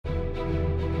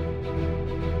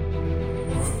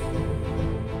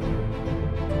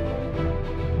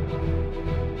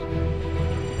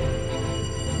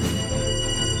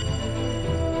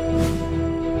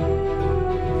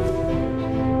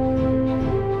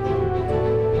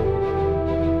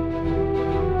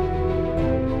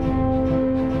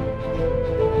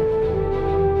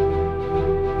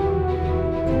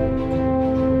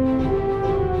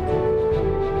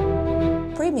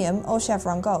or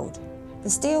Chevron Gold, the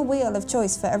steel wheel of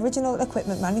choice for original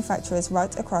equipment manufacturers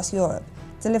right across Europe,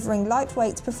 delivering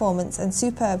lightweight performance and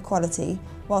superb quality,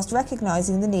 whilst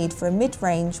recognising the need for a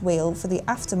mid-range wheel for the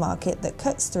aftermarket that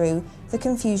cuts through the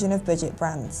confusion of budget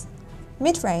brands.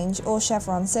 Mid-range or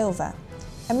Chevron Silver,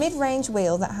 a mid-range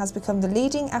wheel that has become the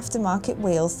leading aftermarket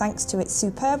wheel thanks to its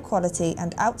superb quality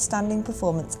and outstanding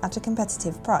performance at a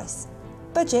competitive price.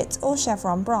 Budget or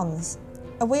Chevron Bronze,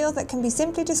 a wheel that can be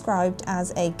simply described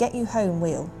as a get-you-home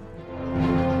wheel.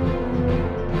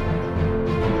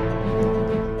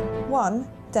 1.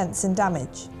 Dents and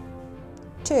damage.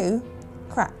 2.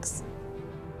 Cracks.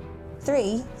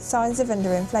 3. Signs of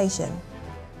underinflation.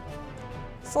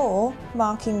 4.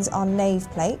 Markings on nave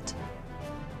plate.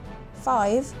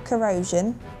 5.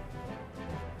 Corrosion.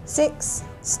 6.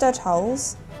 Stud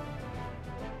holes.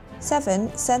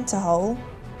 7. Centre hole.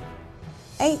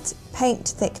 8. Paint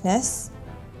thickness.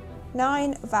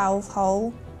 9. Valve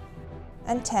hole.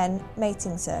 And 10.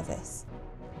 Mating surface.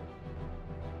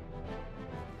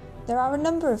 There are a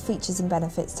number of features and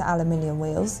benefits to aluminium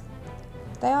wheels.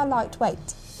 They are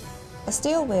lightweight. A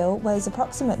steel wheel weighs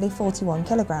approximately 41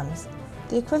 kilograms.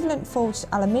 The equivalent forged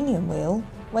aluminium wheel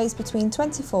weighs between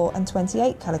 24 and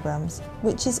 28 kilograms,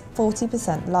 which is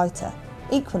 40% lighter,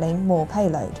 equaling more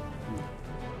payload.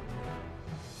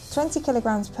 20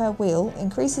 kilograms per wheel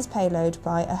increases payload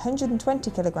by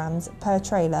 120 kilograms per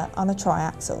trailer on a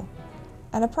triaxle.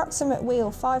 An approximate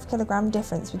wheel 5 kilogram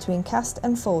difference between cast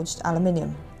and forged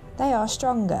aluminium. They are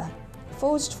stronger,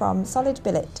 forged from solid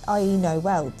billet, i.e. no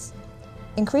welds,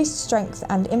 increased strength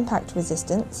and impact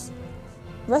resistance,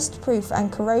 rust-proof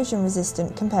and corrosion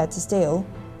resistant compared to steel,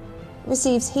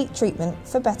 receives heat treatment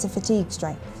for better fatigue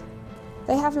strength.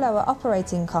 They have lower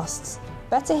operating costs,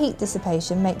 better heat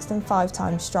dissipation makes them 5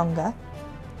 times stronger,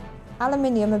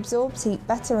 aluminium absorbs heat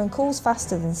better and cools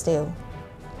faster than steel.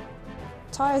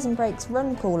 Tyres and brakes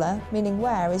run cooler, meaning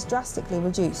wear is drastically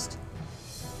reduced.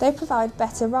 They provide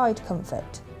better ride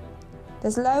comfort.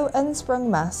 There's low unsprung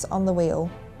mass on the wheel.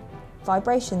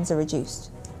 Vibrations are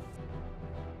reduced.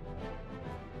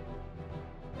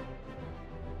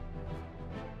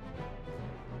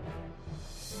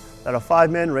 There are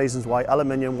 5 main reasons why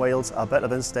aluminium wheels are better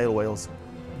than steel wheels.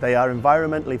 They are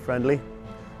environmentally friendly,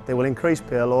 they will increase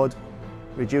payload,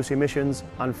 reduce emissions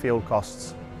and fuel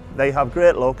costs. They have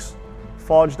great looks,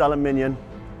 forged aluminium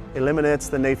eliminates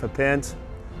the need for paint,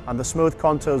 and the smooth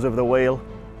contours of the wheel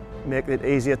make it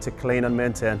easier to clean and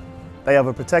maintain. They have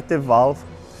a protective valve.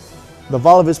 The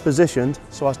valve is positioned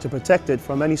so as to protect it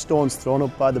from any stones thrown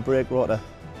up by the brake rotor.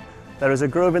 There is a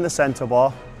groove in the centre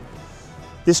bar.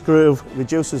 This groove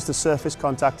reduces the surface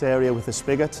contact area with the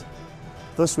spigot,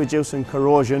 thus reducing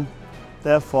corrosion,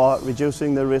 therefore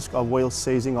reducing the risk of wheels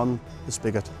seizing on the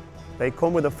spigot. They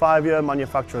come with a 5-year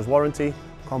manufacturer's warranty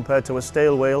compared to a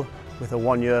steel wheel with a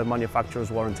 1-year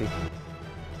manufacturer's warranty.